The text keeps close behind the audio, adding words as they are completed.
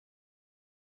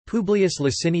Publius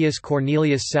Licinius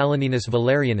Cornelius Saloninus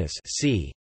Valerianus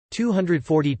c.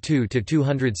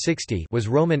 242–260 was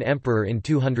Roman emperor in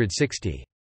 260.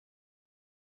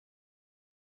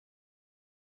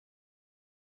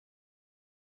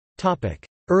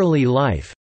 Early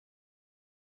life.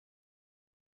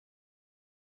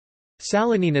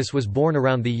 Saloninus was born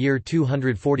around the year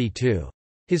 242.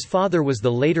 His father was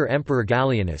the later Emperor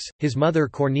Gallienus, his mother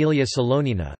Cornelia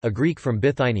Salonina, a Greek from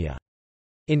Bithynia.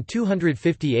 In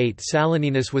 258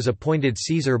 Saloninus was appointed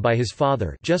Caesar by his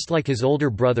father, just like his older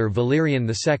brother Valerian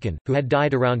II, who had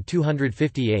died around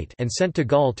 258, and sent to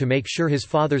Gaul to make sure his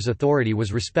father's authority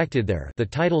was respected there. The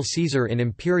title Caesar in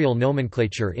imperial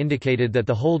nomenclature indicated that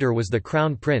the holder was the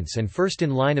crown prince and first in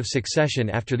line of succession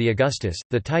after the Augustus,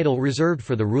 the title reserved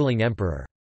for the ruling emperor.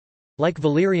 Like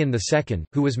Valerian II,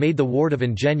 who was made the ward of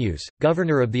Ingenuus,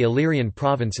 governor of the Illyrian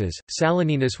provinces,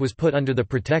 Saloninus was put under the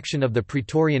protection of the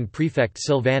praetorian prefect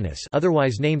Silvanus,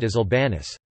 otherwise named as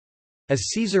Albanus. As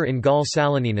Caesar in Gaul,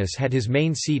 Saloninus had his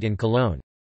main seat in Cologne.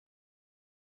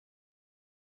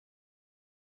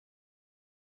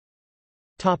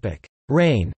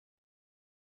 Reign.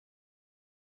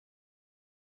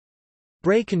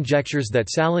 Bray conjectures that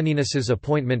Saloninus's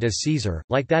appointment as Caesar,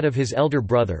 like that of his elder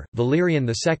brother, Valerian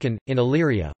II, in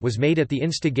Illyria, was made at the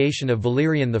instigation of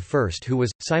Valerian I, who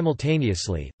was,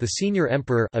 simultaneously, the senior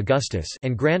emperor Augustus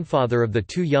and grandfather of the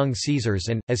two young Caesars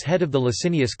and, as head of the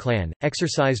Licinius clan,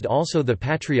 exercised also the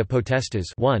patria potestas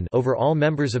over all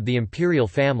members of the imperial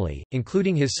family,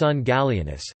 including his son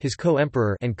Gallienus, his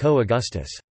co-emperor and co-Augustus.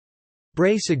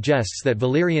 Bray suggests that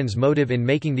Valerian's motive in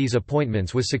making these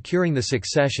appointments was securing the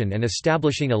succession and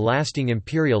establishing a lasting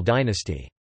imperial dynasty.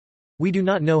 We do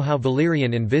not know how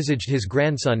Valerian envisaged his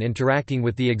grandson interacting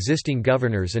with the existing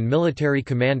governors and military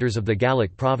commanders of the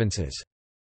Gallic provinces.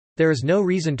 There is no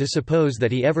reason to suppose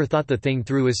that he ever thought the thing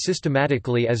through as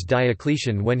systematically as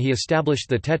Diocletian when he established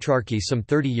the Tetrarchy some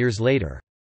 30 years later.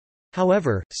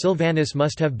 However, Silvanus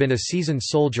must have been a seasoned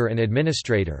soldier and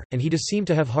administrator, and he does seem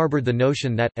to have harbored the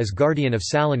notion that, as guardian of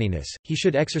Saloninus, he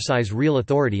should exercise real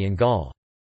authority in Gaul.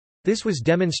 This was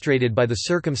demonstrated by the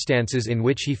circumstances in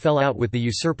which he fell out with the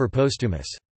usurper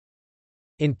Postumus.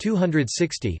 In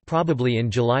 260, probably in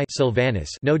July, Silvanus,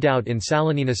 no doubt in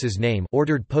Saloninus's name,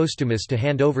 ordered Postumus to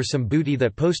hand over some booty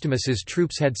that Postumus's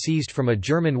troops had seized from a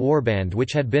German warband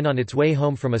which had been on its way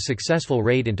home from a successful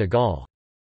raid into Gaul.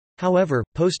 However,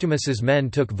 Postumus's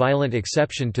men took violent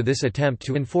exception to this attempt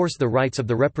to enforce the rights of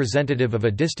the representative of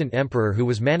a distant emperor who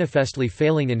was manifestly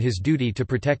failing in his duty to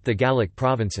protect the Gallic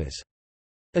provinces.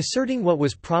 Asserting what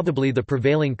was probably the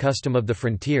prevailing custom of the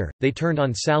frontier, they turned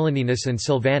on Saloninus and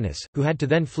Silvanus, who had to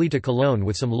then flee to Cologne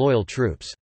with some loyal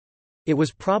troops. It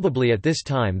was probably at this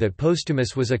time that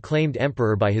Postumus was acclaimed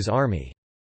emperor by his army.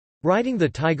 Riding the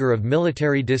tiger of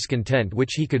military discontent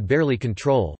which he could barely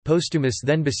control, Postumus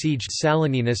then besieged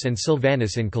Saloninus and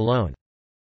Silvanus in Cologne.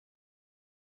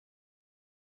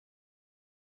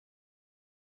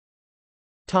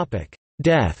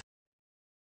 Death.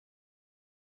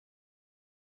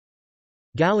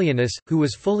 Gallienus, who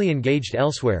was fully engaged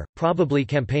elsewhere, probably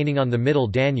campaigning on the Middle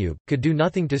Danube, could do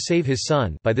nothing to save his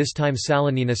son, by this time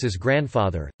Saloninus's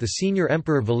grandfather. The senior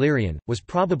emperor Valerian was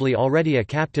probably already a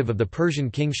captive of the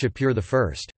Persian king Shapur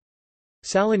I.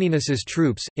 Saloninus's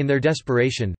troops, in their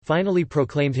desperation, finally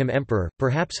proclaimed him emperor,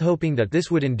 perhaps hoping that this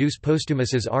would induce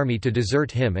Postumus's army to desert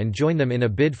him and join them in a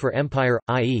bid for empire,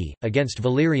 i.e., against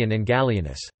Valerian and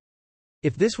Gallienus.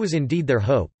 If this was indeed their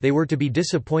hope, they were to be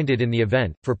disappointed in the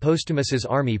event, for Postumus's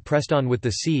army pressed on with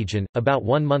the siege and, about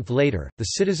 1 month later, the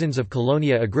citizens of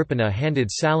Colonia Agrippina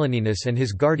handed Saloninus and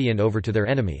his guardian over to their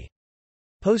enemy.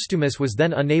 Postumus was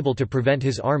then unable to prevent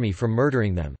his army from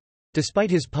murdering them. Despite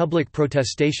his public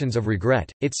protestations of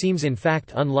regret, it seems in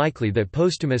fact unlikely that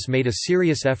Postumus made a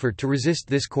serious effort to resist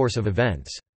this course of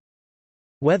events.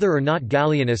 Whether or not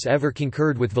Gallienus ever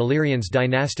concurred with Valerian's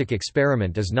dynastic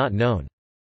experiment is not known.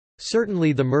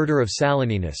 Certainly the murder of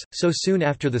Saloninus, so soon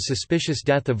after the suspicious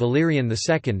death of Valerian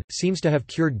II, seems to have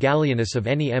cured Gallienus of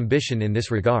any ambition in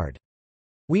this regard.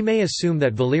 We may assume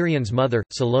that Valerian's mother,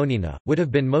 Salonina, would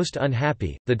have been most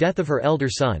unhappy. The death of her elder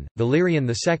son, Valerian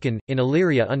II, in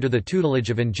Illyria under the tutelage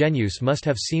of Ingenuus must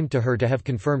have seemed to her to have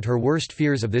confirmed her worst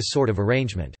fears of this sort of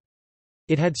arrangement.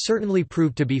 It had certainly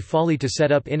proved to be folly to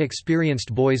set up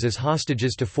inexperienced boys as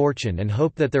hostages to fortune and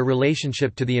hope that their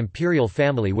relationship to the imperial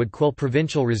family would quell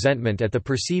provincial resentment at the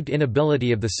perceived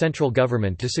inability of the central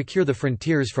government to secure the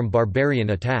frontiers from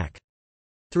barbarian attack.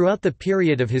 Throughout the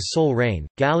period of his sole reign,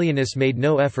 Gallienus made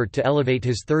no effort to elevate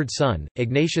his third son,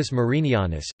 Ignatius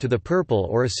Marinianus, to the purple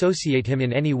or associate him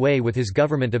in any way with his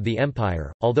government of the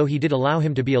empire, although he did allow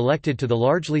him to be elected to the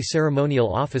largely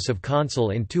ceremonial office of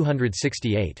consul in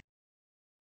 268.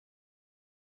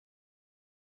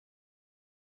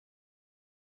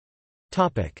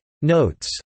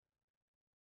 Notes